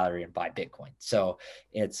take their salary and buy Bitcoin. So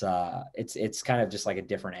it's kind of just like a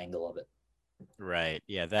different angle of it. Right.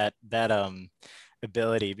 Yeah. That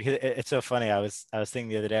ability, because it's so funny. I was thinking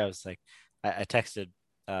the other day, I was like, I texted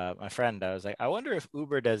my friend. I was like, I wonder if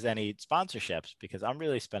Uber does any sponsorships because I'm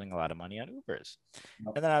really spending a lot of money on Ubers.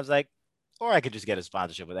 And then I was like, or I could just get a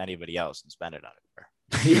sponsorship with anybody else and spend it on Uber.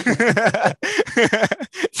 Yeah,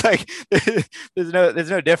 It's like there's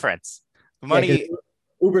no difference. because Money,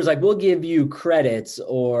 Uber's like, we'll give you credits,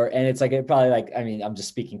 and it's like, it probably like, I mean, I'm just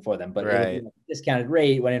speaking for them, but it'll be right? like a discounted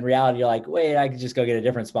rate when in reality, you're like, wait, I could just go get a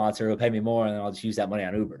different sponsor who'll pay me more and then I'll just use that money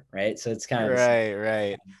on Uber. Right. So it's kind of the same, Right, right.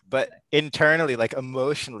 kind of the same But thing. internally, like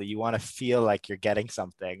emotionally, you want to feel like you're getting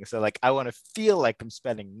something. So like I want to feel like I'm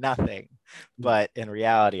spending nothing, Yeah. but in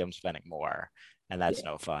reality, I'm spending more, and that's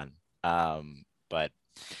Yeah. no fun. But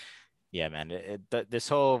yeah, man, this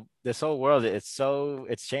whole world,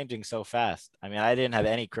 it's changing so fast. I mean, I didn't have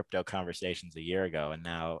any crypto conversations a year ago, and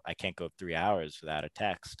now I can't go 3 hours without a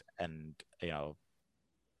text, and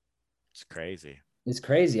it's crazy. It's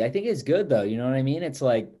crazy. I think it's good though. You know what I mean? It's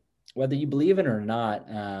like whether you believe it or not,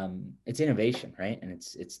 it's innovation, right? And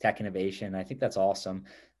it's tech innovation. I think that's awesome.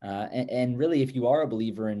 And really, if you are a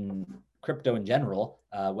believer in crypto in general,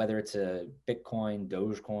 whether it's a Bitcoin,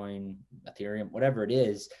 Dogecoin, Ethereum, whatever it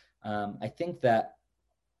is, I think that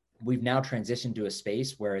we've now transitioned to a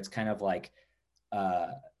space where it's kind of like uh,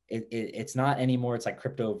 it's not anymore. It's like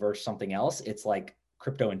crypto versus something else. It's like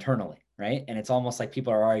crypto internally, right? And it's almost like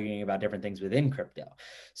people are arguing about different things within crypto.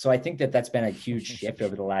 So I think that that's been a huge shift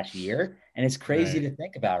over the last year, and it's crazy Right. to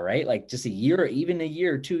think about, right? Like just a year, even a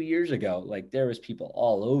year, 2 years ago, like there was people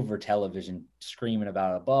all over television screaming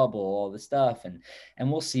about a bubble, all this stuff,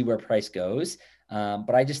 and we'll see where price goes.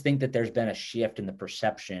 But I just think that there's been a shift in the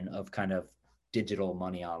perception of kind of digital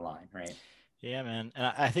money online, right? Yeah, man. And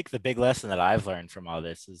I think the big lesson that I've learned from all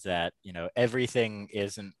this is that, everything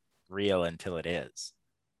isn't real until it is.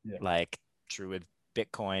 Yeah. Like true with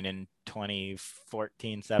Bitcoin in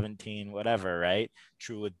 2014, 17, whatever, right?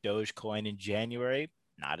 True with Dogecoin in January,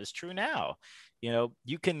 not as true now.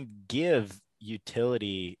 You can give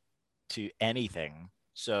utility to anything.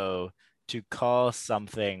 So to call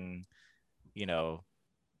something, you know,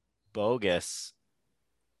 bogus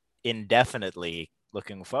indefinitely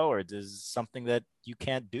looking forwards is something that you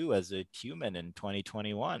can't do as a human in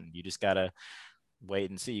 2021. You just got to wait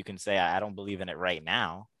and see. You can say, I don't believe in it right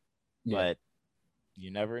now, Yeah. but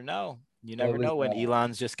you never know. You It never was know when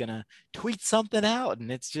Elon's just going to tweet something out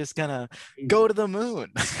and it's just going to go crazy. to the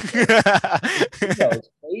moon. No, it's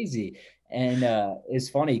crazy. And it's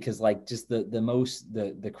funny because like just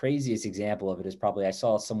the craziest example of it is probably I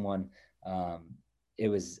saw someone um it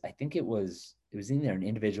was I think it was either an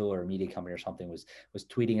individual or a media company or something was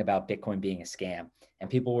tweeting about Bitcoin being a scam, and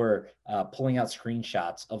people were pulling out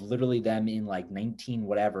screenshots of literally them in like 19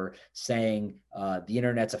 whatever saying the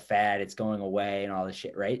internet's a fad, it's going away and all this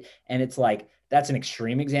shit, right? And it's like that's an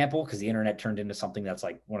extreme example because the internet turned into something that's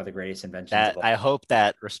like one of the greatest inventions of That all. I hope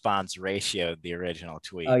that response ratioed the original Oh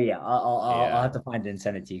tweet. yeah, I'll Yeah. have to find it and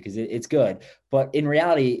send it to you because it's good. But in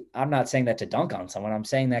reality, I'm not saying that to dunk on someone. I'm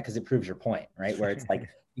saying that because it proves your point, right? Where it's like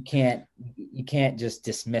you can't just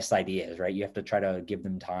dismiss ideas, right? You have to try to give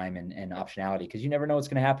them time and optionality because you never know what's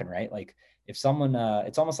going to happen, right? Like if someone,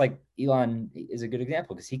 it's almost like Elon is a good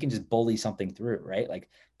example because he can just bully something through, right? Like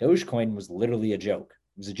Dogecoin was literally a joke.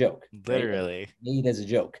 It was a joke, right? Like Literally. made as a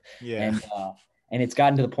joke, Yeah. and it's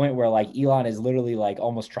gotten to the point where like Elon is literally like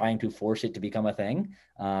almost trying to force it to become a thing,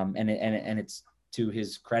 and it's to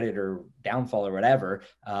his credit or downfall or whatever,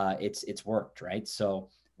 it's worked, right? So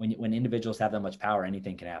when individuals have that much power,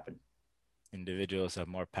 anything can happen. Individuals have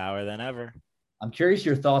more power than ever. I'm curious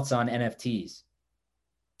your thoughts on NFTs.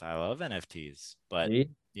 I love NFTs, but See?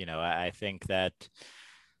 I think that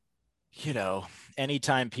you know,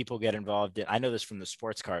 anytime people get involved in, I know this from the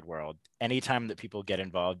sports card world, anytime that people get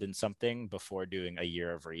involved in something before doing a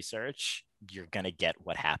year of research, you're going to get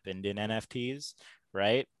what happened in NFTs,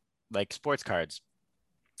 right? Like sports cards,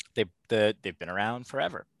 they've been around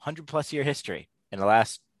forever, 100 plus year history. In the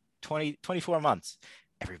last 24 months,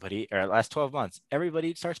 everybody, or last 12 months,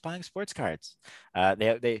 everybody starts buying sports cards.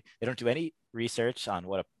 They don't do any research on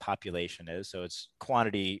what a population is, so it's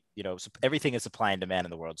quantity. Everything is supply and demand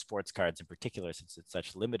in the world. Sports cards, in particular, since it's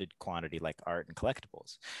such limited quantity, like art and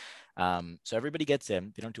collectibles. So everybody gets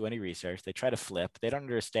in. They don't do any research. They try to flip. They don't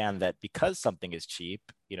understand that because something is cheap,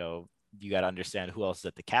 you got to understand who else is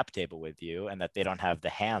at the cap table with you and that they don't have the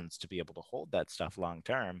hands to be able to hold that stuff long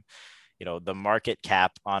term. The market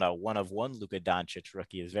cap on a one of one Luka Doncic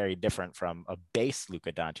rookie is very different from a base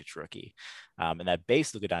Luka Doncic rookie. And that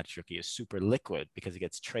base Luka Doncic rookie is super liquid because it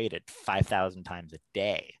gets traded 5,000 times a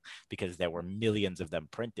day because there were millions of them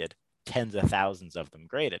printed, tens of thousands of them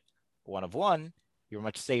graded. One of one, you're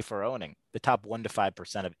much safer owning. The top 1 to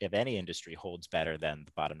 5% of any industry holds better than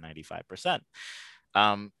the bottom 95%.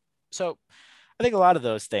 Um, So I think a lot of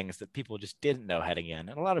those things that people just didn't know heading in,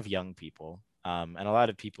 and a lot of young people, and a lot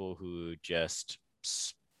of people who just,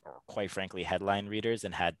 or quite frankly, headline readers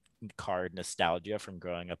and had card nostalgia from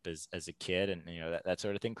growing up as a kid, and that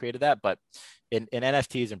sort of thing created that. But in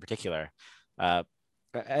NFTs in particular, uh,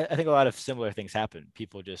 I think a lot of similar things happened.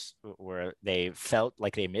 People just were they felt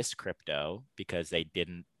like they missed crypto because they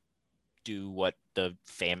didn't do what the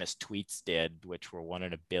famous tweets did, which were 1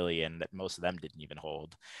 in a billion that most of them didn't even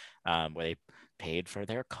hold, where they paid for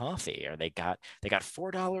their coffee or they got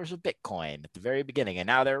 $4 of Bitcoin at the very beginning, and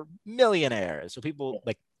now they're millionaires. So people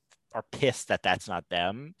like are pissed that that's not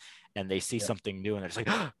them, and they see Yeah. something new and they're just like,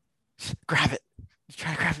 oh, grab it,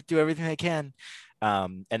 try to grab it, do everything they can,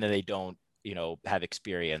 and then they don't have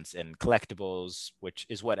experience in collectibles, which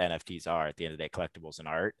is what NFTs are at the end of the day, collectibles and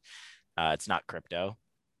art. It's not crypto.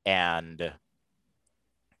 And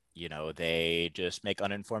they just make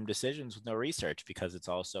uninformed decisions with no research because it's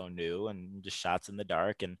all so new and just shots in the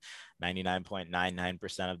dark. And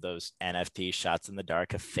 99.99% of those NFT shots in the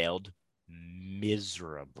dark have failed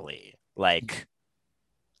miserably, like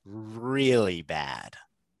really bad.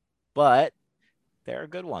 But there are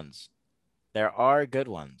good ones. There are good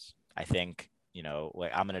ones. I think,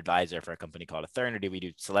 like I'm an advisor for a company called Eternity. We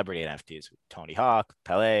do celebrity NFTs with Tony Hawk,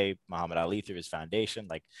 Pele, Muhammad Ali through his foundation,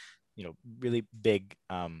 like, really big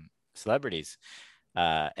celebrities.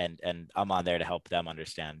 And I'm on there to help them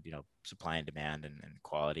understand, supply and demand and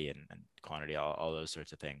quality and quantity, all those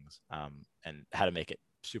sorts of things, and how to make it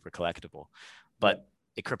super collectible. But Yep.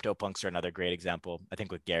 the crypto punks are another great example. I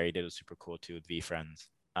think what Gary did was super cool too with V Friends.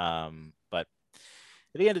 But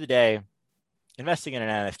at the end of the day, investing in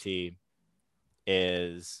an NFT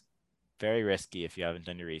is very risky if you haven't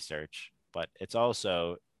done your research, but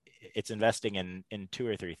it's investing in two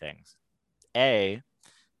or three things. A,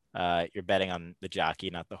 you're betting on the jockey,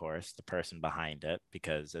 not the horse, the person behind it,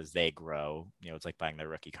 because as they grow, it's like buying their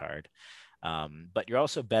rookie card. But you're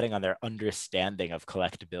also betting on their understanding of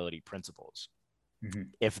collectability principles. Mhm.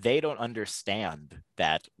 If they don't understand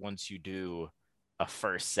that once you do a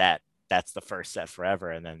first set, that's the first set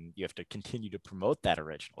forever, and then you have to continue to promote that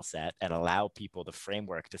original set and allow people the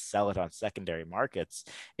framework to sell it on secondary markets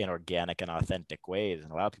in organic and authentic ways,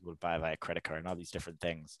 and allow people to buy via credit card and all these different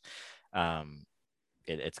things, um,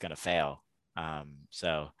 it's going to fail.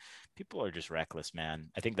 So people are just reckless,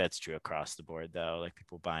 man. I think that's true across the board, though. Like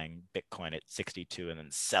people buying Bitcoin at 62 and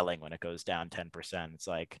then selling when it goes down 10%. It's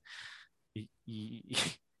like you,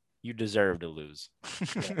 you deserve to lose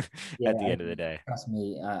Yeah. at Yeah. the end of the day. Trust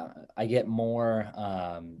me, I get more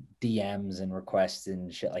DMs and requests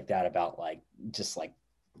and shit like that about like just like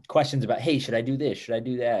questions about, hey, should I do this? Should I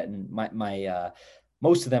do that? And my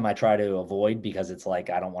most of them I try to avoid because it's like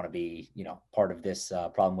I don't want to be, part of this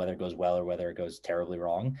problem, whether it goes well or whether it goes terribly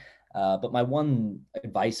wrong. But my one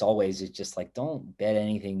advice always is just like, don't bet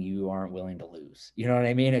anything you aren't willing to lose. You know what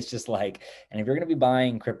I mean? It's just like, and if you're going to be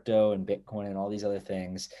buying crypto and Bitcoin and all these other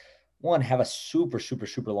things, one, have a super, super,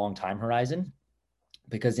 super long time horizon,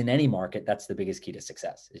 because in any market, that's the biggest key to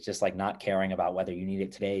success. It's just like not caring about whether you need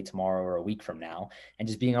it today, tomorrow, or a week from now, and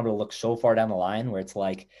just being able to look so far down the line where it's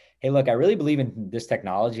like, hey, look, I really believe in this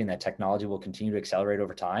technology and that technology will continue to accelerate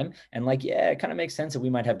over time. And like, yeah, it kind of makes sense that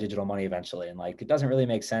we might have digital money eventually. And like, it doesn't really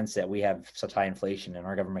make sense that we have such high inflation and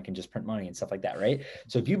our government can just print money and stuff like that, right?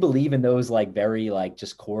 So if you believe in those like very like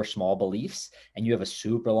just core small beliefs, and you have a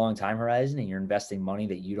super long time horizon and you're investing money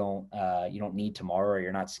that you don't need tomorrow, or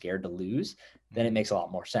you're not scared to lose, then it makes a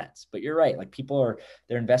lot more sense. But you're right. Like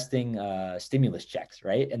they're investing stimulus checks,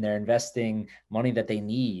 right? And they're investing money that they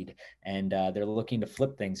need, and they're looking to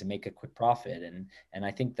flip things and make a quick profit. And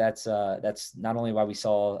I think that's not only why we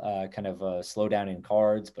saw kind of a slowdown in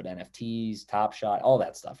cards, but NFTs, Top Shot, all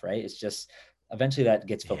that stuff, right? It's just eventually that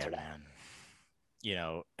gets Yeah, filtered out. man.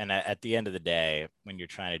 And at the end of the day, when you're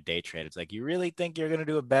trying to day trade, it's like, you really think you're going to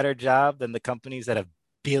do a better job than the companies that have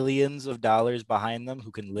billions of dollars behind them,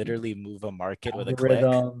 who can literally move a market with a click,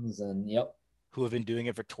 Algorithms and yep. who have been doing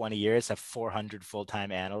it for 20 years, have 400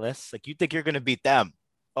 full-time analysts? Like, you think you're going to beat them?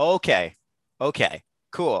 Okay. Okay.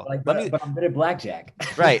 Cool. Like, Let me, but I'm good at blackjack.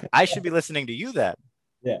 right. I should be listening to you then,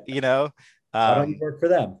 Yeah. you know? Why don't you Um, work for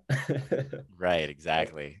them? right,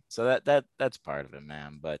 exactly. So that's part of it,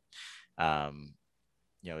 man. But um,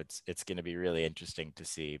 it's going to be really interesting to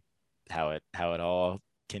see how it all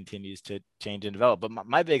continues to change and develop. But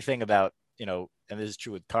my big thing about, and this is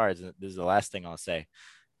true with cards, and this is the last thing I'll say,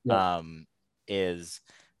 Yep. um, is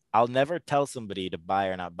I'll never tell somebody to buy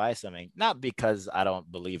or not buy something, not because I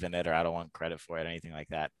don't believe in it or I don't want credit for it, or anything like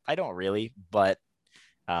that. I don't really, but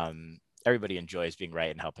um, everybody enjoys being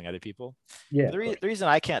right and helping other people. Yeah, But of course. the reason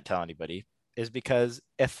I can't tell anybody is because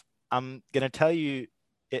if I'm gonna tell you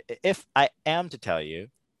if I am to tell you,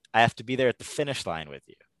 I have to be there at the finish line with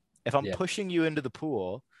you. If I'm Yeah. pushing you into the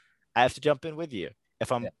pool, I have to jump in with you. If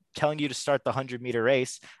Yeah. I'm telling you to start the 100-meter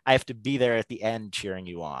race, I have to be there at the end cheering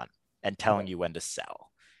you on and Yeah. telling you when to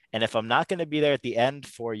sell. And if I'm not going to be there at the end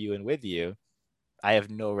for you and with you, I have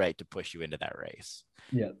no right to push you into that race.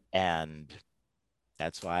 Yeah. And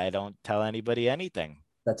that's why I don't tell anybody anything.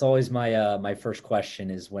 That's always my first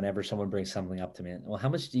question is whenever someone brings something up to me. Well, how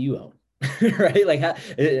much do you own? Right? Like,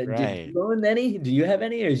 do Right. you own any? Do you have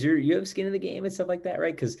any? Or is you have skin in the game and stuff like that?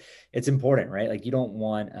 Right? Because it's important, right? Like, you don't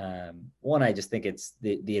want one. I just think it's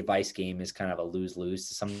the advice game is kind of a lose lose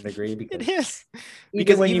to some degree It because is. even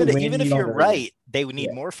Because when you win, even you if don't you're really win. right, they would need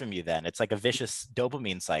Yeah. more from you then. It's like a vicious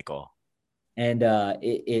dopamine cycle. And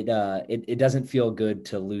it doesn't feel good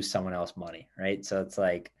to lose someone else money, right? So it's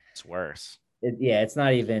like It's worse. yeah, it's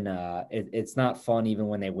not even it's not fun even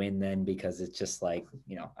when they win then because it's just like,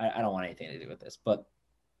 I don't want anything to do with this. But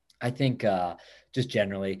I think just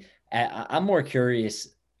generally, I'm more curious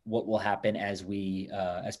what will happen as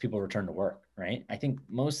people return to work, right? I think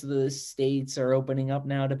most of the states are opening up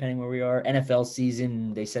now, depending where we are. NFL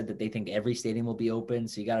season, they said that they think every stadium will be open.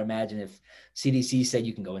 So you got to imagine if CDC said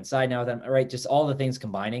you can go inside now with them, right? Just all the things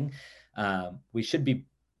combining. We should be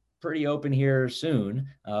pretty open here soon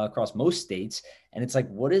across most states. And it's like,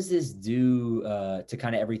 what does this do to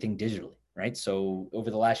kind of everything digitally, right? So over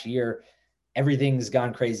the last year, everything's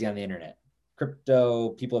gone crazy on the internet. Crypto,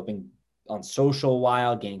 people have been on social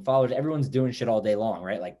wild, gaining followers. Everyone's doing shit all day long,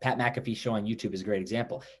 right? Like Pat McAfee's show on YouTube is a great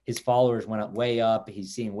example. His followers went up way up.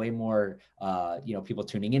 He's seeing way more, people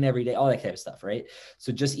tuning in every day, all that kind of stuff, right?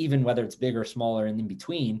 So just even whether it's big or smaller and in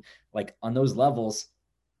between, like on those levels,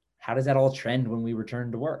 how does that all trend when we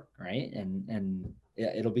return to work, right? And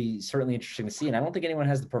it'll be certainly interesting to see. And I don't think anyone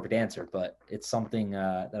has the perfect answer, but it's something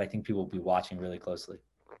that I think people will be watching really closely.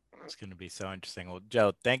 It's going to be so interesting. Well,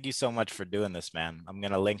 Joe, thank you so much for doing this, man. I'm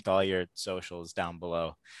going to link all your socials down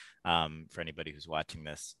below for anybody who's watching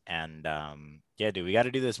this. And yeah, dude, we got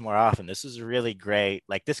to do this more often. This is really great.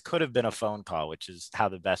 Like, this could have been a phone call, which is how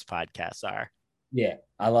the best podcasts are. Yeah,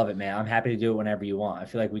 I love it, man. I'm happy to do it whenever you want. I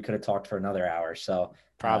feel like we could have talked for another hour. So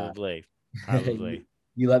Probably, you, probably.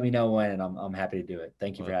 you let me know when, and I'm happy to do it.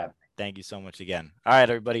 Thank you for Well, having me. thank you so much again. All right,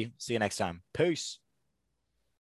 everybody. See you next time. Peace.